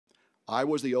I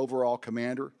was the overall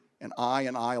commander, and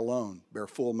I alone bear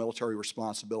full military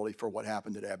responsibility for what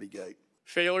happened at Abbey Gate.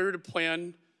 Failure to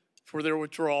plan for their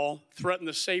withdrawal threatened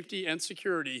the safety and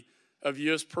security of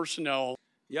U.S. personnel.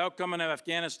 The outcome in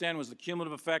Afghanistan was the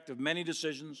cumulative effect of many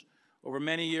decisions over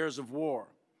many years of war.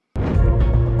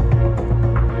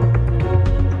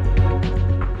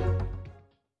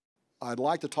 I'd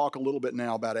like to talk a little bit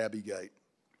now about Abbey Gate.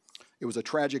 It was a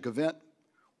tragic event,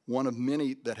 one of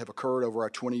many that have occurred over our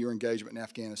 20-year engagement in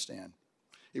Afghanistan.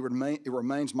 It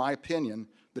remains my opinion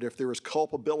that if there is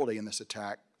culpability in this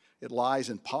attack, it lies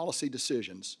in policy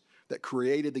decisions that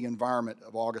created the environment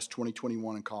of August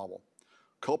 2021 in Kabul.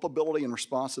 Culpability and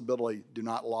responsibility do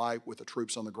not lie with the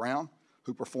troops on the ground,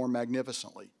 who perform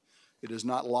magnificently. It does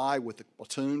not lie with the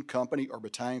platoon, company, or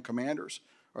battalion commanders,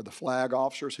 or the flag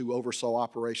officers who oversaw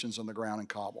operations on the ground in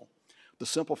Kabul. The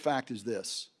simple fact is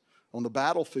this: on the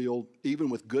battlefield, even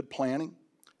with good planning,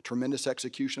 tremendous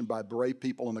execution by brave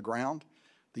people on the ground,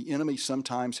 the enemy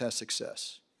sometimes has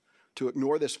success. To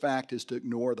ignore this fact is to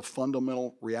ignore the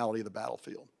fundamental reality of the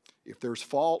battlefield. If there's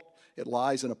fault, it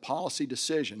lies in a policy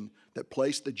decision that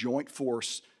placed the joint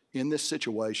force in this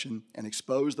situation and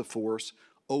exposed the force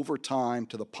over time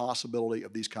to the possibility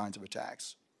of these kinds of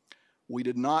attacks. We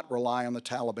did not rely on the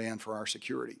Taliban for our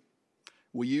security.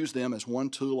 We used them as one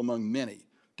tool among many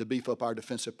to beef up our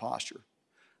defensive posture.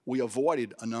 We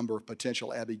avoided a number of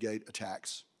potential Abbey Gate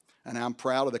attacks, and I'm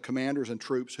proud of the commanders and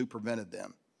troops who prevented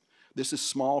them. This is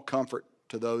small comfort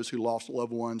to those who lost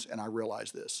loved ones, and I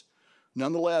realize this.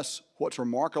 Nonetheless, what's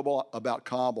remarkable about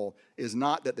Kabul is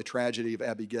not that the tragedy of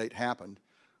Abbey Gate happened,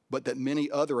 but that many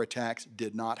other attacks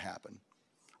did not happen.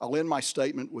 I'll end my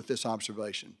statement with this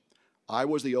observation. I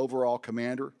was the overall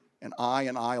commander, and I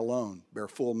alone bear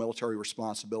full military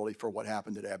responsibility for what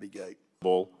happened at Abbey Gate.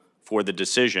 For the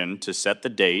decision to set the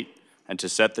date and to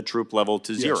set the troop level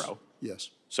to zero. Yes.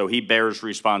 So he bears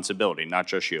responsibility, not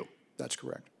just you. That's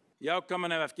correct. The outcome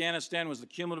in Afghanistan was the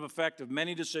cumulative effect of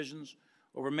many decisions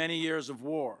over many years of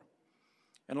war.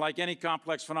 And like any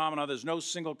complex phenomena, there's no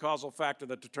single causal factor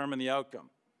that determined the outcome,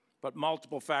 but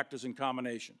multiple factors in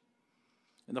combination.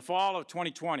 In the fall of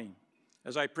 2020,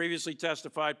 as I previously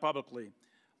testified publicly,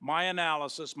 my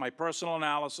analysis, my personal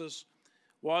analysis,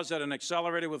 was that an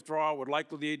accelerated withdrawal would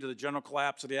likely lead to the general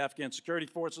collapse of the Afghan security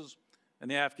forces and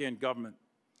the Afghan government,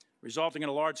 resulting in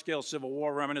a large-scale civil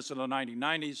war reminiscent of the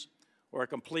 1990s or a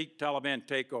complete Taliban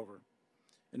takeover.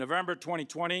 In November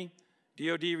 2020,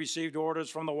 DoD received orders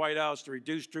from the White House to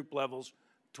reduce troop levels to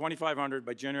 2,500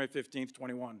 by January 15,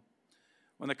 21.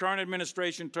 When the current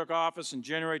administration took office in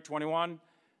January 21,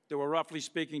 there were, roughly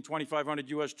speaking, 2,500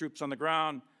 U.S. troops on the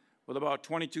ground with about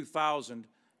 22,000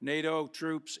 NATO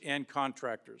troops and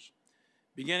contractors.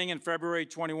 Beginning in February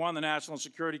 21, the National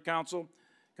Security Council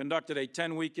conducted a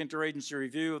 10-week interagency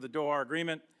review of the Doha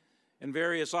Agreement, and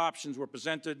various options were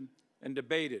presented and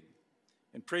debated.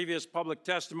 In previous public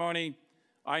testimony,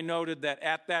 I noted that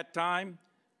at that time,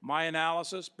 my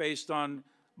analysis, based on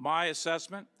my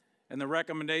assessment and the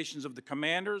recommendations of the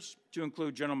commanders, to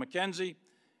include General McKenzie,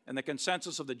 and the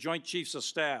consensus of the Joint Chiefs of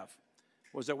Staff,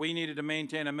 was that we needed to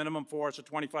maintain a minimum force of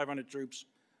 2,500 troops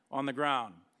on the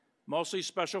ground, mostly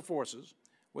special forces,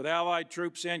 with allied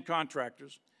troops and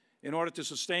contractors, in order to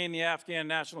sustain the Afghan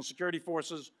National Security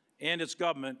Forces and its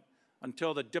government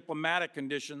until the diplomatic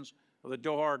conditions of the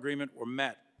Doha Agreement were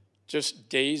met. Just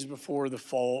days before the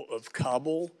fall of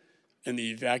Kabul and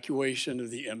the evacuation of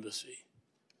the embassy,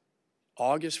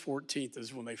 August 14th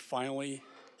is when they finally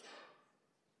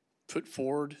put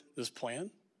forward this plan?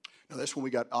 No, that's when we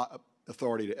got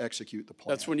authority to execute the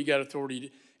plan. That's when you got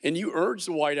authority. And you urged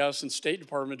the White House and State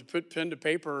Department to put pen to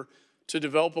paper to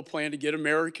develop a plan to get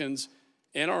Americans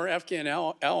and our Afghan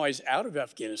allies out of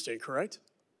Afghanistan, correct?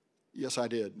 Yes, I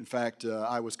did. In fact,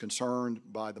 I was concerned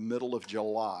by the middle of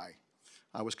July.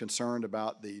 I was concerned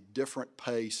about the different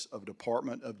pace of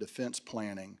Department of Defense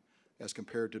planning as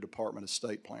compared to Department of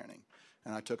State planning.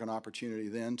 And I took an opportunity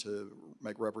then to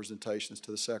make representations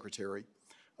to the Secretary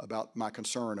about my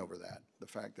concern over that, the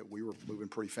fact that we were moving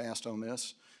pretty fast on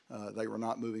this. They were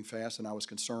not moving fast, and I was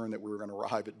concerned that we were going to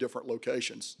arrive at different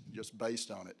locations just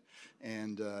based on it.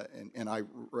 And I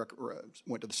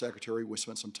went to the Secretary. We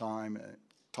spent some time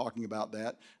talking about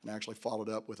that, and actually followed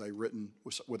up with a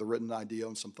written idea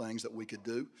on some things that we could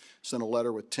do. Sent a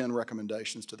letter with 10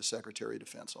 recommendations to the Secretary of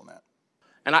Defense on that.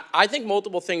 And I think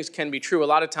multiple things can be true. A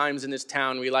lot of times in this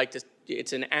town, we like to,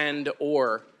 it's an and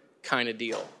or kind of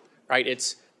deal, right?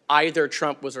 It's either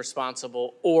Trump was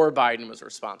responsible or Biden was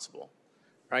responsible,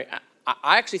 right?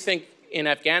 I actually think in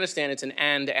Afghanistan, it's an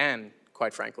and,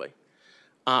 quite frankly.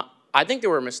 I think there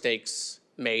were mistakes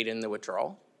made in the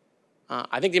withdrawal.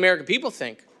 I think the American people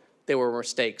think there were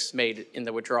mistakes made in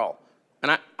the withdrawal.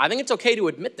 And I think it's okay to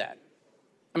admit that.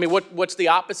 I mean, what's the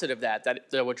opposite of that? That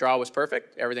the withdrawal was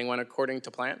perfect? Everything went according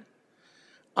to plan?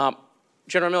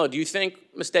 General Miller, do you think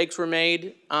mistakes were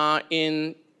made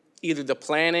in either the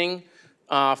planning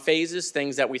phases,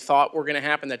 things that we thought were going to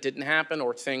happen that didn't happen,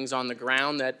 or things on the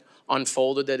ground that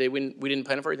unfolded that we didn't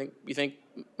plan for? You think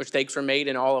mistakes were made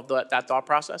in all of that thought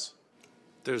process?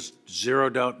 There's zero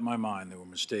doubt in my mind there were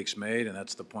mistakes made, and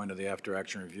that's the point of the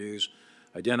after-action reviews.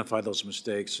 Identify those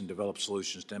mistakes and develop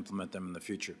solutions to implement them in the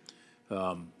future.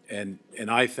 And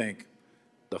I think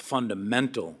the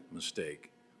fundamental mistake,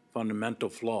 fundamental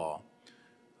flaw,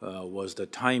 was the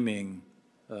timing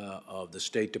of the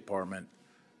State Department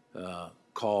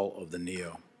call of the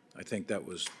NEO. I think that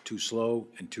was too slow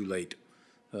and too late,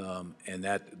 and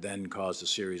that then caused a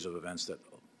series of events that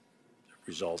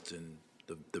result in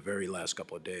the very last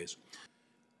couple of days.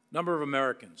 Number of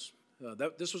Americans.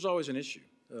 This was always an issue.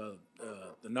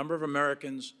 The number of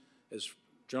Americans, as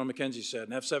General McKenzie said,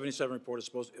 an F-77 report is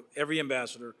supposed to, every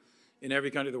ambassador in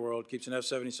every country of the world keeps an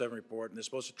F-77 report, and they're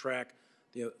supposed to track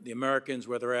the Americans,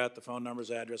 where they're at, the phone numbers,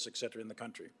 address, et cetera, in the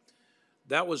country.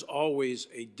 That was always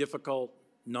a difficult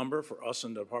number for us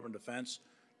in the Department of Defense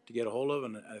to get a hold of,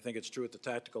 and I think it's true at the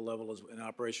tactical level and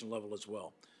operational level as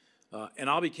well. And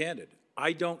I'll be candid,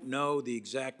 I don't know the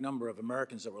exact number of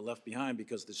Americans that were left behind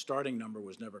because the starting number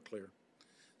was never clear.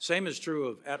 Same is true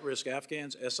of at-risk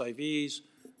Afghans, SIVs,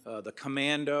 the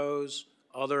commandos,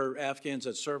 other Afghans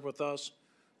that serve with us.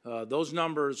 Those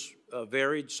numbers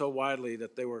varied so widely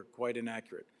that they were quite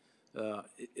inaccurate,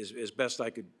 as best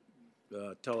I could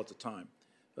tell at the time.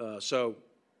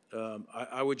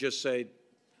 I would just say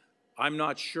I'm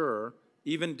not sure,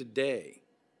 even today,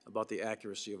 about the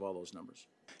accuracy of all those numbers.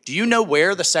 Do you know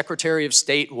where the Secretary of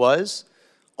State was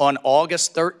on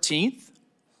August 13th?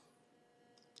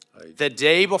 The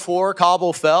day before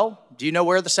Kabul fell? Do you know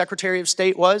where the Secretary of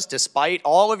State was? Despite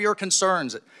all of your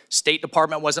concerns, the State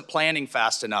Department wasn't planning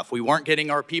fast enough. We weren't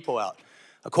getting our people out.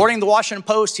 According to the Washington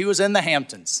Post, he was in the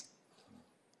Hamptons.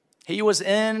 He was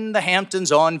in the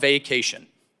Hamptons on vacation.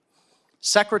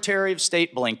 Secretary of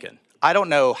State Blinken. I don't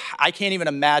know, I can't even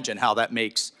imagine how that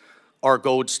makes our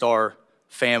Gold Star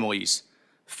families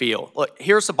feel. Look,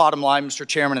 here's the bottom line, Mr.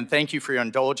 Chairman, and thank you for your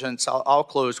indulgence. I'll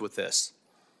close with this.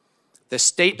 The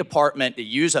State Department, to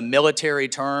use a military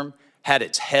term, had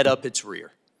its head up its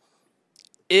rear.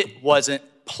 It wasn't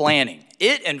planning.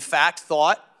 It, in fact,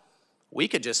 thought we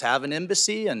could just have an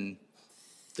embassy and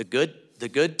the good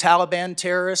Taliban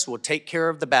terrorists will take care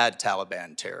of the bad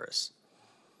Taliban terrorists.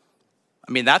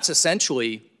 I mean, that's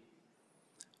essentially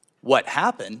what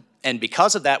happened. And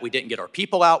because of that, we didn't get our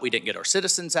people out. We didn't get our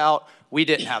citizens out. We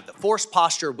didn't have the force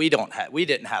posture. We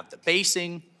didn't have the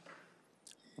basing.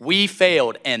 We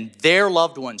failed, and their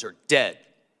loved ones are dead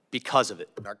because of it.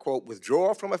 I quote,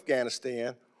 "Withdrawal from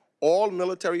Afghanistan, all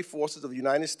military forces of the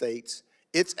United States,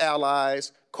 its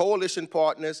allies, coalition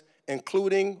partners,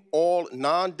 including all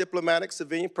non-diplomatic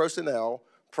civilian personnel,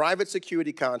 private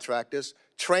security contractors,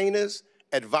 trainers,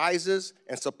 advisors,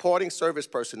 and supporting service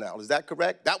personnel." Is that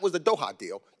correct? That was the Doha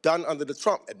deal done under the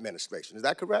Trump administration. Is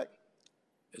that correct?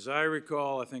 As I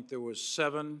recall, I think there was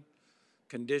 7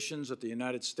 conditions that the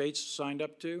United States signed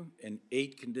up to and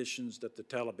 8 conditions that the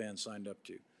Taliban signed up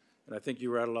to. And I think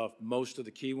you rattled off most of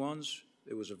the key ones.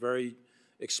 It was a very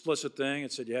explicit thing.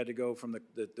 It said you had to go from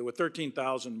there were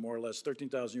 13,000, more or less,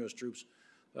 13,000 U.S. troops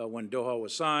when Doha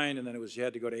was signed, and then you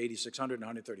had to go to 8,600 in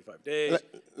 135 days.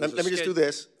 Let me just do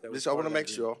this. I want to make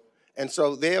sure. And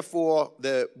so, therefore,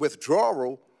 the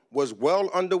withdrawal was well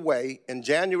underway in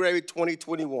January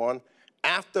 2021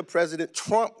 after President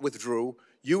Trump withdrew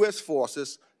U.S.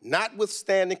 forces,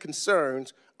 notwithstanding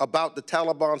concerns about the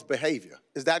Taliban's behavior.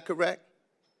 Is that correct?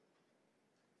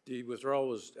 The withdrawal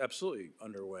was absolutely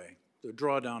underway. The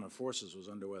drawdown of forces was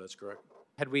underway, that's correct.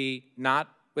 Had we not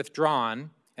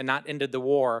withdrawn and not ended the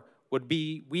war, would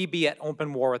we be at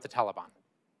open war with the Taliban?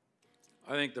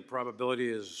 I think the probability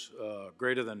is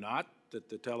greater than not that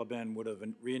the Taliban would have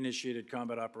reinitiated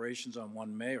combat operations on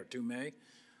 1 May or 2 May.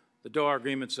 The Doha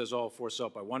Agreement says all force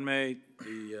out by 1 May.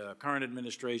 The current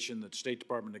administration, the State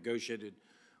Department negotiated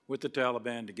with the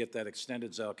Taliban to get that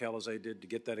extended, Zal-Khalilzad did, to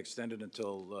get that extended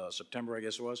until September, I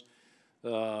guess it was,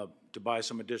 to buy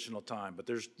some additional time. But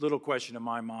there's little question in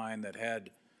my mind that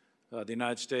had the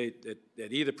United States,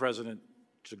 that either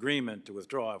president's agreement to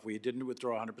withdraw, if we didn't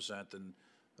withdraw 100%, then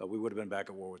we would have been back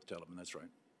at war with the Taliban, that's right.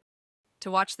 To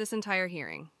watch this entire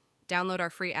hearing, download our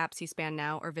free app C-SPAN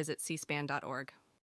now or visit cspan.org.